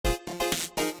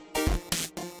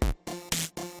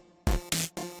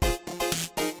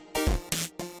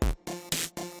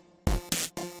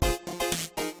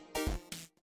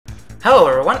Hello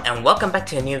everyone and welcome back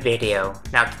to a new video.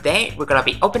 Now today we're gonna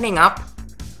be opening up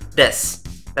the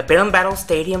Build and Battle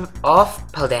Stadium of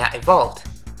Paldea Evolved.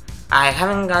 I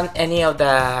haven't gotten any of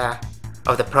the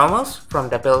promos from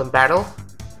the Build and Battle,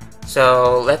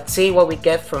 so let's see what we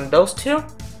get from those two,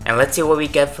 and let's see what we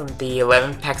get from the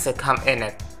 11 packs that come in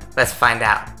it. Let's find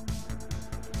out.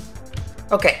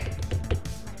 Okay,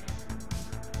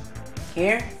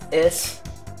 here is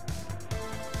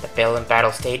the Build and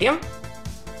Battle Stadium,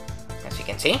 as you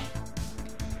can see.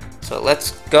 So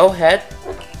let's go ahead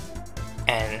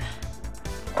and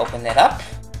open it up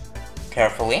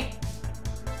carefully.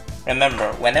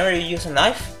 Remember, whenever you use a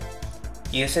knife,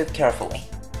 use it carefully.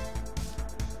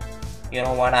 You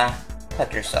don't want to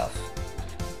cut yourself,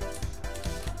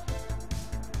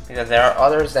 because there are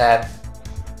others that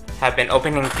have been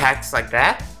opening packs like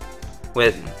that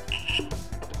with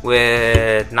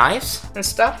knives and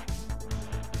stuff,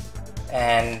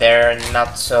 and they're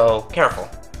not so careful.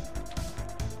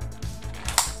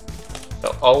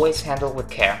 So always handle with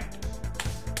care.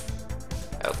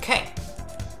 Okay.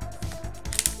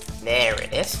 There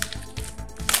it is.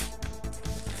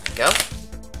 Go.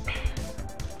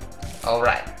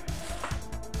 Alright.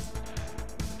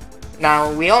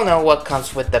 Now we all know what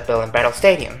comes with the Build and Battle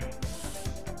Stadium.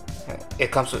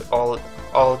 It comes with all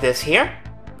of this here,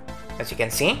 as you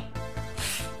can see.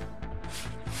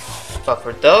 But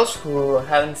for those who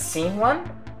haven't seen one,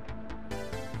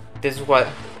 this is what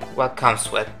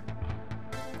comes with.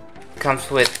 Comes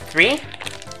with 3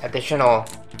 additional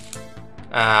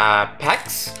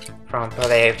packs from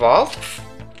Paldea Evolved.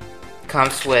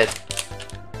 Comes with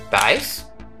dice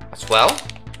as well.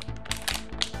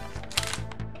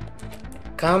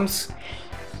 Comes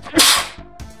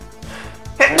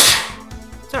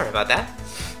sorry about that.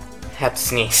 Had to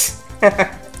sneeze.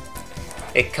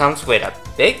 It comes with a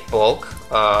big bulk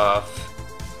of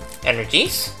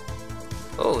energies.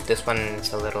 Oh, this one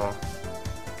is a little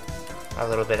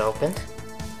bit opened.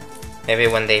 Maybe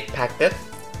when they packed it.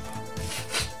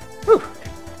 Whew.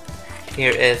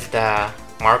 Here is the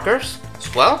markers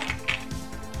as well,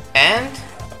 and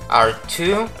our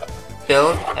 2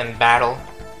 Build and Battle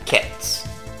kits.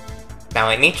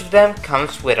 Now in each of them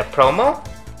comes with a promo.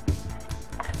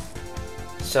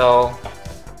 So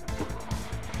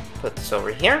put this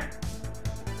over here,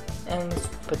 and let's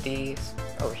put these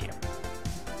over here,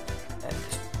 and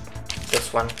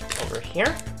this one over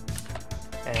here,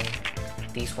 and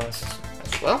these ones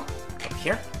as well over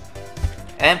here,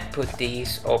 and put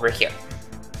these over here,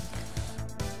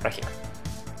 right here.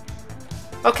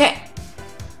 Okay,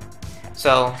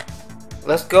 so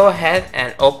let's go ahead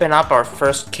and open up our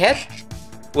first kit.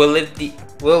 We'll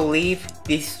leave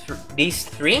these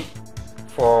 3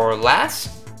 for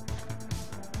last.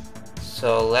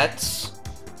 So let's,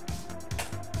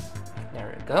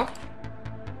 there we go.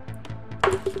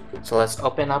 So let's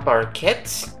open up our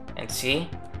kits and see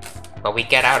what we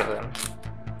get out of them.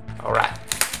 Alright,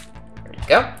 here we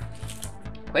go.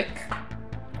 Quick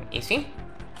and easy.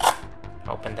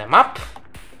 Open them up.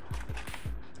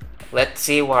 Let's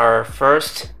see what our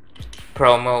first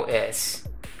promo is.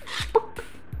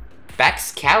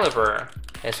 Excalibur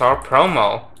is our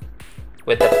promo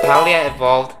with the Paldea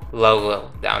Evolved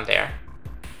logo down there.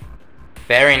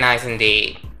 Very nice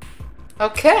indeed.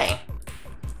 Okay,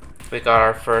 we got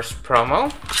our first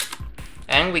promo,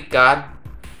 and we got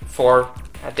 4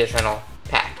 additional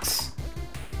packs.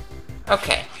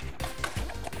 Okay.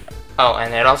 Oh,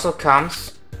 and it also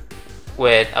comes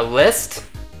with a list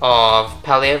of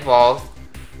Paldea Evolved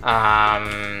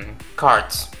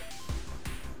cards.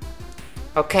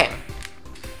 Okay,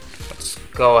 let's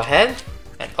go ahead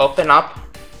and open up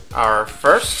our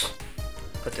first,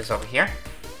 put this over here,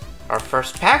 our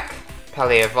first pack,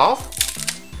 Paldea Evolved.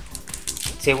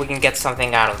 Let's see if we can get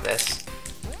something out of this.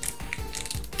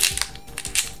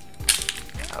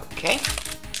 Okay,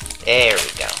 there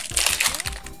we go.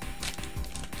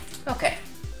 Okay,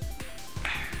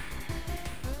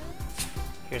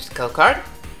 here's the code card.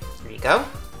 There you go.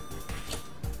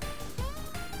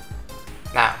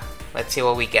 Now, let's see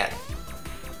what we get.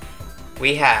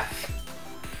 We have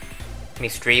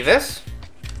Misdreavus,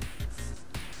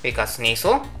 we got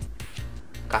Sneasel,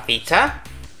 Gothita,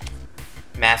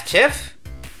 Mastiff,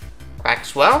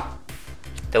 Quaxwell,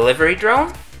 Delivery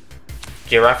Drone,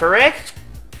 Girafarig,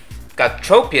 got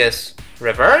Tropius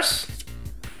Reverse,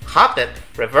 Hoppip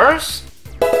Reverse,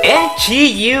 and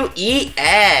GUEX.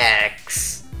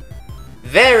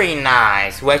 Very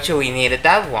nice. We actually needed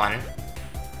that one.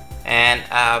 And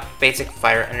basic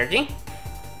fire energy.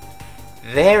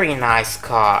 Very nice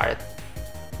card.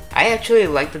 I actually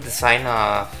like the design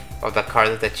of the card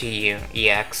of the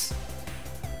GUEX.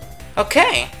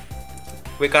 Okay,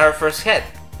 we got our first hit.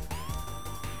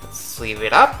 Let's sleeve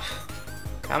it up.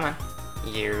 Come on.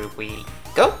 Here we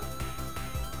go.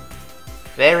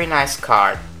 Very nice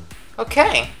card.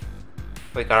 Okay.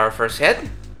 We got our first hit.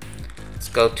 Let's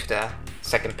go to the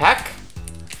second pack.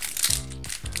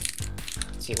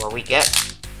 See what we get.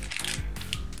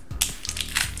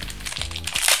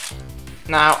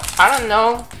 Now, I don't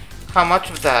know how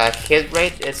much of the hit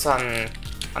rate is on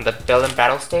the Build and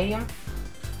Battle Stadium.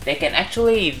 They can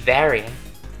actually vary.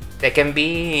 They can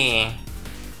be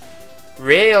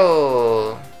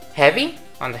real heavy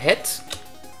on the hits,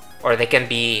 or they can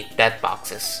be dead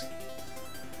boxes.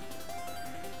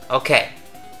 Okay,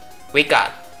 we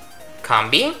got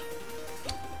Combi,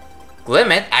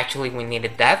 Glimmet, actually we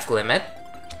needed that Glimmet,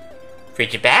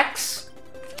 Frigibax.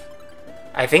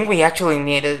 I think we actually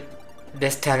needed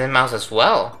this Tendon Mouse as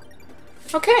well.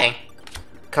 Okay,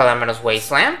 Calamitous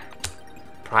Wasteland,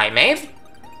 Primeape,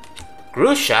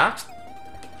 Grusha,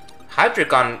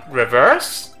 Hydreigon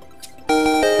Reverse,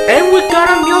 and we got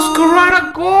a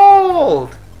Meowscarada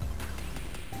Gold!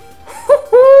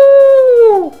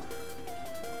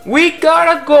 We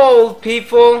got a gold,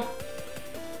 people!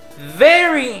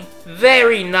 Very,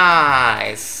 very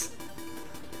nice!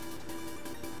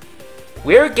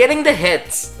 We're getting the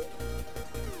hits!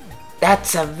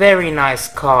 That's a very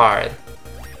nice card.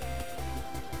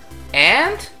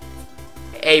 And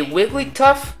a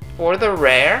Wigglytuff for the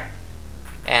rare,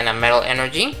 and a Metal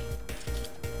Energy.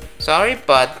 Sorry,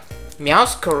 but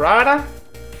Meowscarada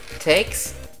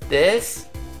takes this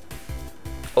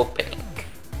opening.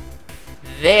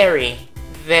 Very,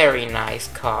 very nice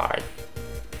card.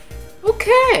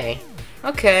 Okay,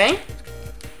 okay.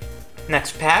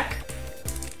 Next pack.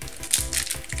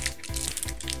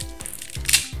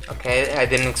 Okay, I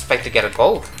didn't expect to get a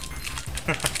gold.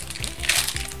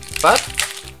 But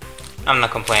I'm not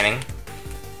complaining.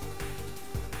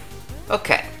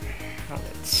 Okay,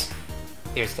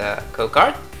 here's the code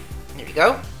card. Here we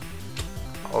go.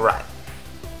 Alright.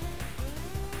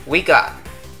 We got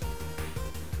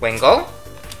Wingull,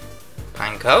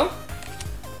 Pineco,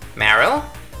 Marill,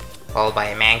 followed by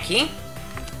a Mankey,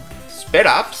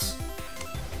 Spitops,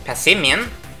 Passimian,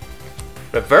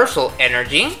 Reversal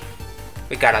Energy,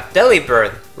 we got a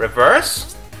Delibird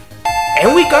Reverse,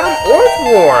 and we got an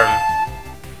Earthworm!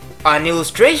 An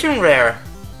illustration rare!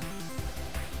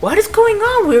 What is going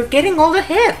on? We're getting all the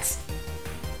hits!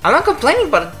 I'm not complaining,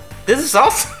 but this is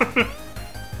awesome!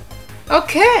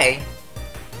 Okay!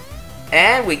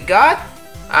 And we got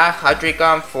a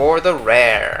Hydreigon for the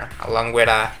rare, along with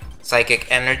a Psychic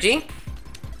Energy.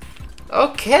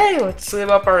 Okay, let's sleeve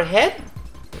up our head.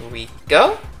 Here we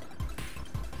go.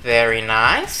 Very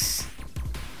nice.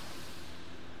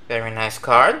 Very nice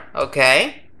card.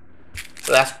 Okay.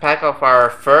 Last pack of our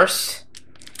first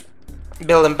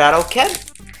Build and Battle kit.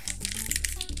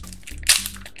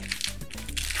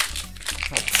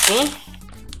 Let's see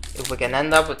if we can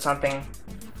end up with something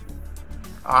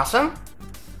awesome.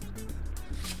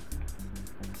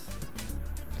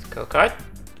 Go card.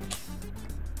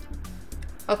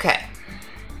 Okay.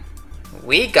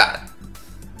 We got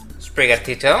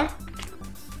Sprigatito,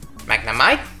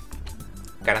 Magnemite,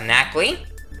 got a Nacli,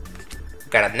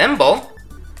 got a Nimble,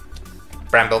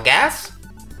 Bramblegas,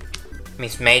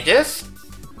 Miss Magus,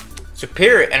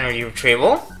 Superior Energy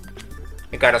Retrieval,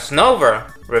 we got a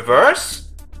Snover Reverse,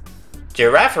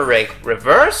 Girafarig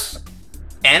Reverse,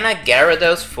 and a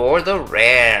Gyarados for the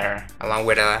rare, along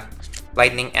with a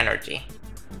Lightning Energy.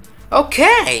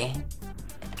 Okay!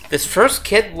 This first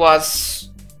kit was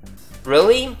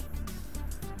really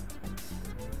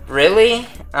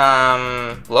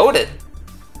loaded.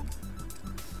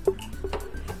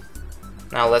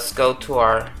 Now let's go to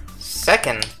our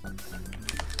second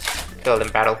Build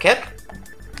and Battle kit,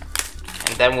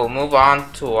 and then we'll move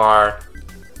on to our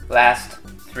last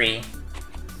 3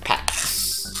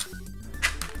 packs.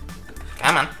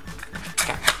 Come on.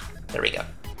 Okay. There we go.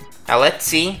 Now let's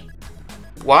see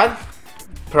what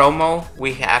promo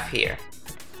we have here.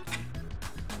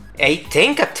 A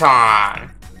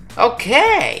Tinkaton!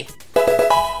 Okay!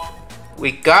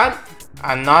 We got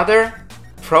another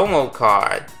promo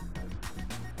card.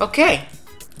 Okay.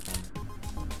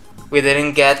 We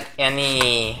didn't get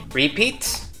any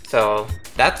repeats, so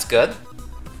that's good.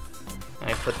 Let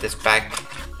me put this back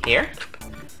here.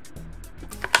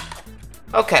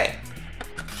 Okay.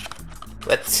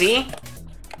 Let's see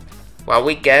what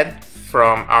we get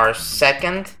from our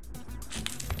second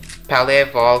Paldea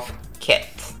Evolved kit.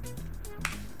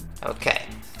 Okay,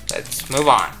 let's move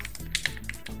on.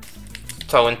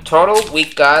 So in total, we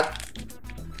got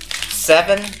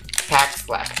 7 packs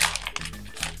left.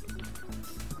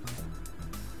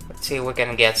 Let's see if we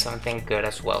can get something good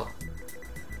as well.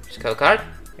 Here's a code card.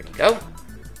 Here we go.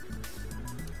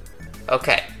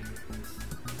 Okay.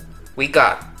 We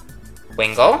got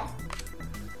Wingull,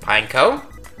 Pineco,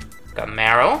 got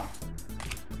Marrow,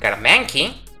 got a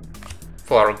Mankey,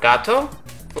 Florigato,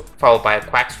 followed by a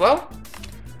Quaxwell,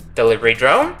 Delivery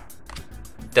Drone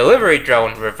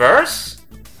Reverse,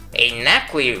 a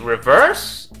Knackley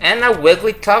Reverse, and a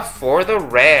Wigglytuff for the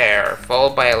rare,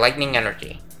 followed by a Lightning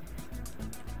Energy.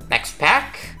 Next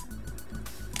pack.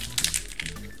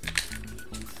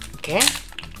 Okay.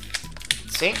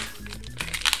 Let's see.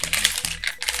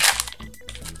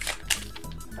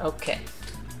 Okay.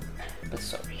 Put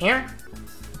this over here.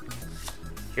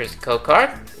 Here's the code card.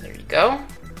 There you go.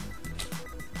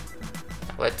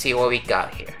 Now let's see what we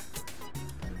got here.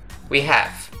 We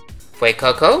have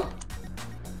Fuecoco.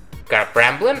 Got a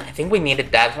Bramblin. I think we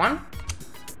needed that one.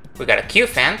 We got a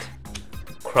Qfant.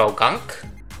 Krogunk.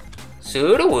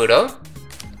 Sudowoodo.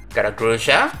 Got a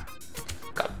Grusha.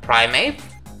 Got Primeape.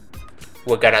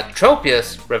 We got a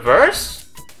Tropius Reverse.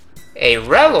 A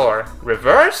Rellor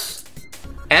Reverse.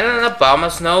 And an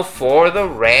Abomasnow for the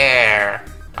rare.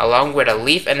 Along with a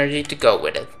Leaf Energy to go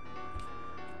with it.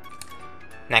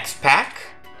 Next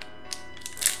pack.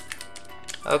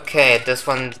 Okay, this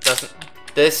one doesn't...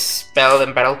 This spell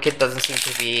and battle kit doesn't seem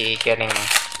to be getting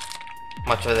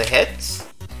much of the hits.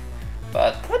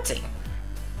 But let's see.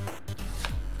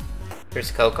 Here's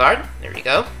a code card. There we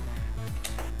go.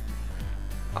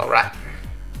 Alright.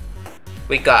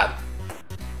 We got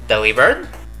Delibird,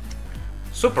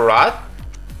 Super Rod,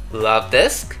 Love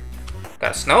Disc,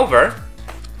 got a Snover,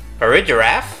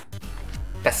 Parigiraffe,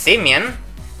 Passimian,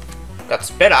 got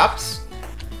Spitops,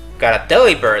 got a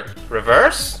Delibird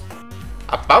Reverse,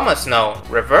 a Abomasnow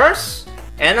Reverse,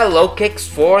 and a Low Kicks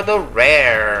for the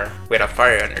rare with a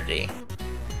Fire Energy.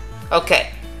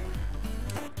 Okay.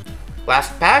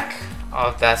 Last pack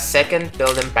of the second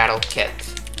Build and Battle Kit.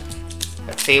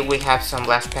 Let's see if we have some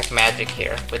last pack magic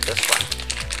here with this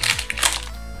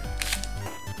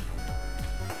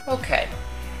one. Okay.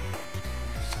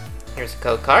 Here's a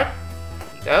code card.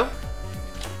 There you go.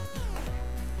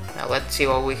 Now let's see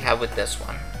what we have with this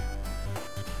one.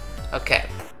 Okay.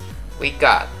 We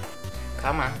got...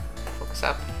 Come on. Focus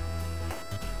up.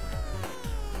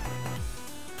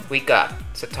 We got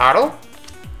Citartle,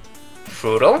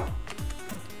 Frutal,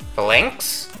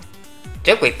 Phalanx,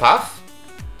 Jigglypuff,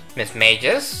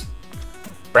 Mismagius,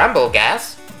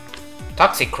 Bramblegas,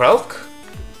 Toxicroak.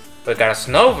 We got a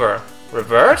Snover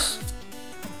Reverse,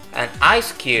 an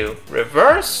Ice Cube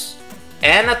Reverse,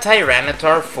 and a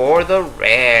Tyranitar for the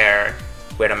rare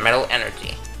with a Metal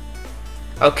Energy.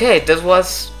 Okay, this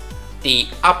was the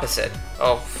opposite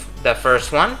of the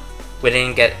first one. We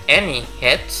didn't get any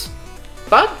hits,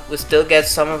 but we still get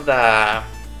some of the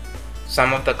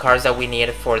cards that we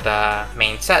needed for the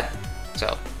main set.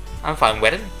 So I'm fine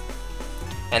with it.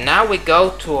 And now we go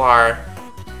to our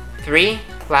 3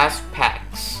 last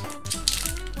packs.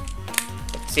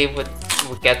 Let's see if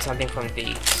we get something from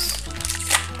these.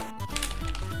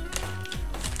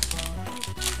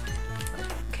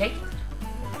 Okay,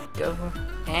 go,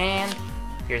 and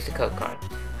here's the code card.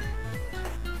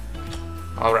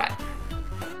 Alright,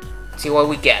 let's see what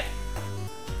we get.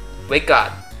 We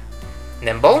got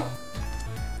Nimble,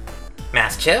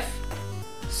 Mastiff,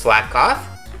 Slackoth,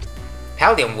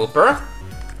 Paldean Wooper,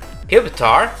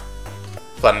 Pupitar,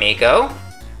 Flamigo,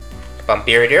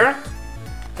 Bombirdier.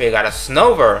 We got a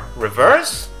Snover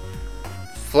Reverse,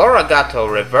 Florigato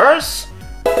Reverse,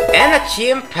 and a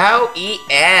Chimpao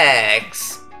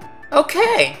EX.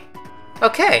 Okay.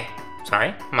 Okay.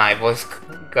 Sorry, my voice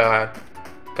got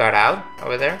out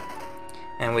over there.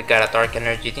 And we got a Dark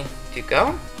Energy to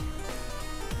go.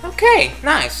 Okay,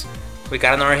 nice. We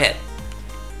got another hit.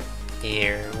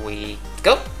 Here we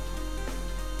go.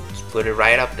 Just put it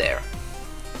right up there.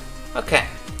 Okay.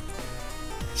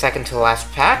 Second to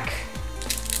last pack.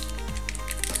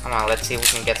 Come on, let's see if we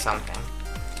can get something.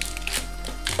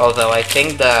 Although I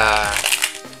think the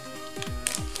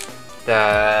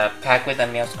pack with the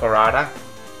Meowscarada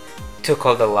took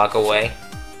all the luck away.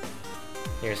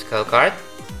 Here's a code card.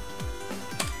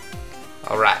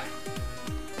 Alright.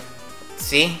 Let's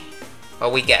see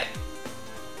what we get.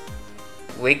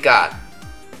 We got...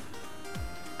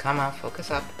 Come on,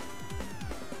 focus up.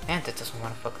 And it doesn't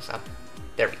want to focus up.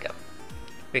 There we go.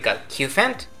 We got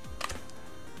Qfant,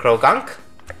 Krogunk,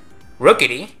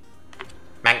 Rookity,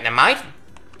 Magnemite,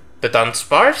 the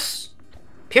Dunsparce,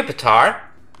 Pupitar,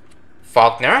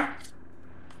 Faulkner.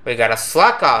 We got a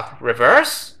Slackoth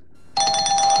Reverse.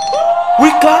 We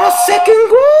got a second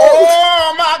gold!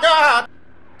 Oh my god!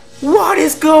 What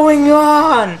is going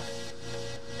on?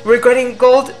 We're getting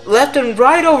gold left and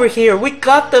right over here. We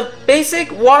got the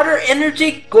basic water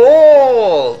energy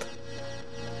gold.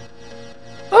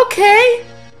 Okay.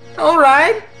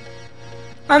 Alright.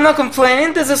 I'm not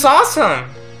complaining. This is awesome.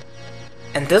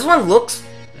 And this one looks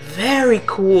very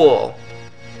cool.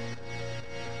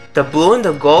 The blue and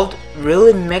the gold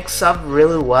really mix up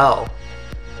really well.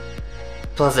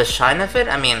 Plus the shine of it,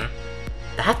 I mean,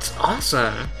 that's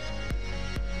awesome.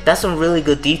 That's some really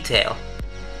good detail.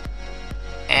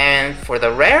 And for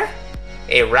the rare,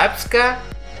 a Rapska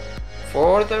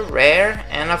for the rare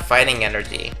and a fighting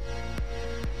energy.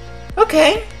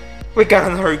 Okay, we got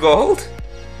another gold.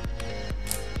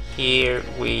 Here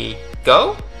we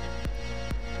go.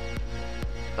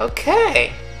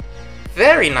 Okay,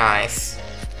 very nice.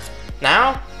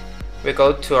 Now, we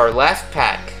go to our last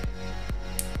pack.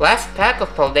 Last pack of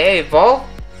Paldea Evolved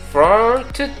for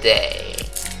today.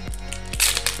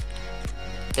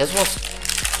 This was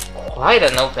quite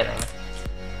an opening.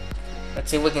 Let's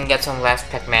see if we can get some last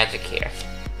pack magic here.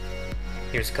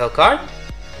 Here's a code card.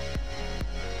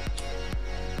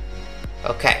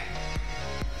 Okay.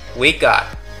 We got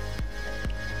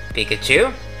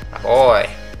Pikachu, boy.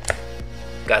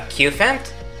 Got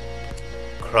Qfent,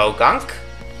 Krogunk,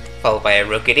 followed by a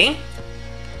Rookidee,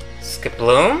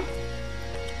 Skiploom,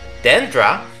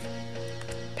 Dendra,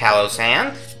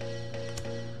 Palosand.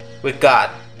 We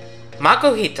got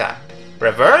Makuhita,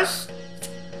 reverse,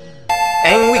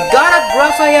 and we got a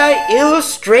Graphite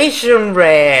illustration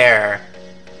rare.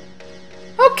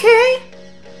 Okay.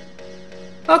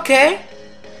 Okay.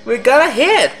 We got a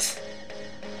hit.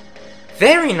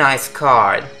 Very nice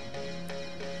card.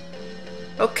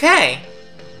 Okay.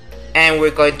 And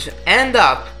we're going to end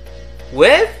up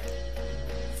with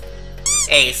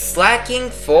a Slacking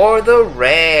for the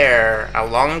rare,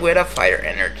 along with a Fire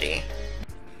Energy.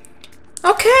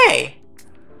 Okay.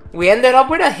 We ended up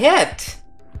with a hit.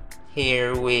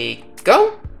 Here we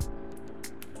go.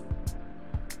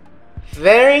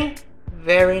 Very,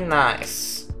 very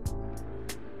nice.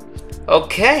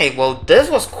 Okay, well this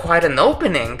was quite an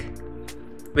opening.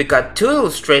 We got 2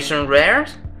 illustration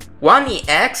rares, 1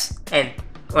 EX, and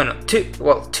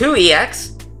two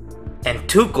EX, and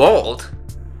 2 gold.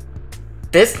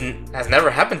 This has never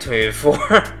happened to me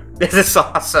before. This is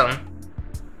awesome.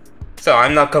 So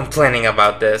I'm not complaining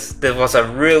about this. This was a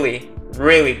really,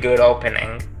 really good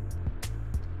opening.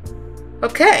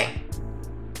 Okay.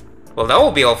 Well, that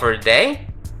will be all for today.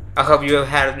 I hope you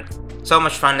had so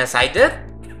much fun as I did.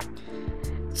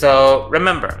 So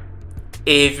remember,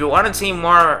 if you want to see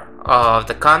more of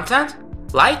the content,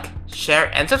 like, share,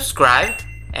 and subscribe,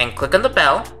 and click on the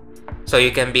bell so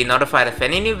you can be notified of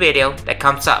any new video that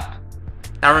comes up.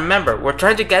 Now remember, we're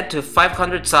trying to get to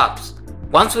 500 subs.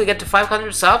 Once we get to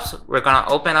 500 subs, we're gonna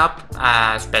open up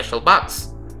a special box.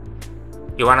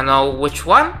 You wanna know which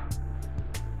one?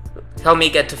 Help me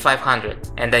get to 500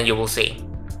 and then you will see.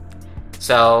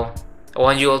 So, I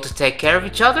want you all to take care of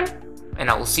each other, and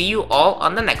I will see you all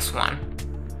on the next one.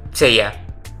 See ya.